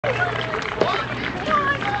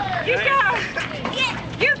You go!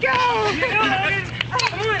 You go!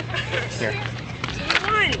 Here.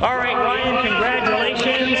 All right, Ryan,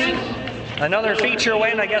 congratulations. Another feature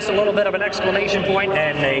win, I guess a little bit of an exclamation point,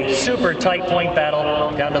 and a super tight point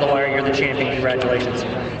battle down to the wire. You're the champion. Congratulations.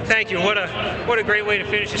 Thank you. What a great way to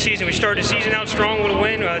finish the season. We started the season out strong with a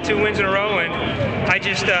win, 2 wins in a row, and I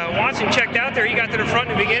just Watson checked out there. He got to the front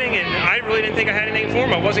in the beginning, and I really didn't think I had anything for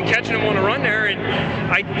him. I wasn't catching him on the run there, and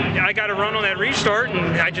I got a run on that restart,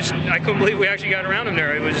 and I couldn't believe we actually got around him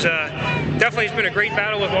there. It was definitely, it's been a great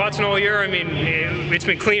battle with Watson all year. I mean, it's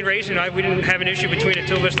been clean racing. We didn't have an issue between the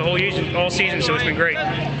two of us the whole season, so it's been great.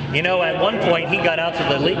 You know, at one point he got out to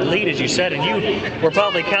the lead, as you said, and you were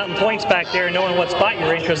probably counting points back there, knowing what spot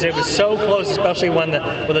you're in, because it was so close, especially when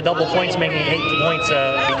with the double points making 8 points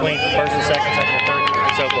between first and second and third,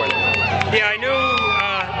 and so forth. Yeah, I knew.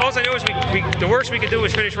 All I know is the worst we could do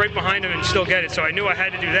was finish right behind him and still get it. So I knew I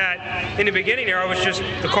had to do that. In the beginning there,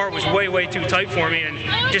 the car was way too tight for me, and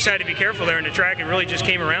just had to be careful there in the track. It really just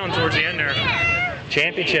came around towards the end there.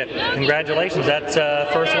 Championship, congratulations. That's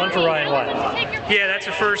first one for Ryan Watt. Yeah, that's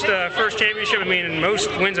the first championship. I mean, most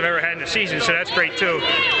wins I've ever had in the season, so that's great too.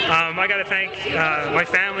 I got to thank my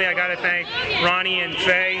family. I got to thank Ronnie and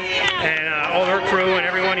Faye and all their crew and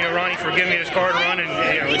everyone. You know, Ronnie for giving me this car to run, and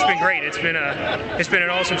you know, it's been great. It's been an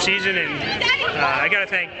awesome season, and I got to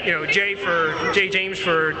thank Jay James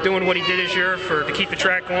for doing what he did this year to keep the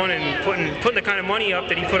track going and putting the kind of money up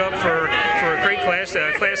that he put up for a great class,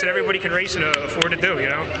 a class that everybody can race and afford to do. You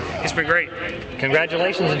know, it's been great.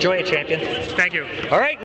 Congratulations. Enjoy it, champion. Thank you. All right.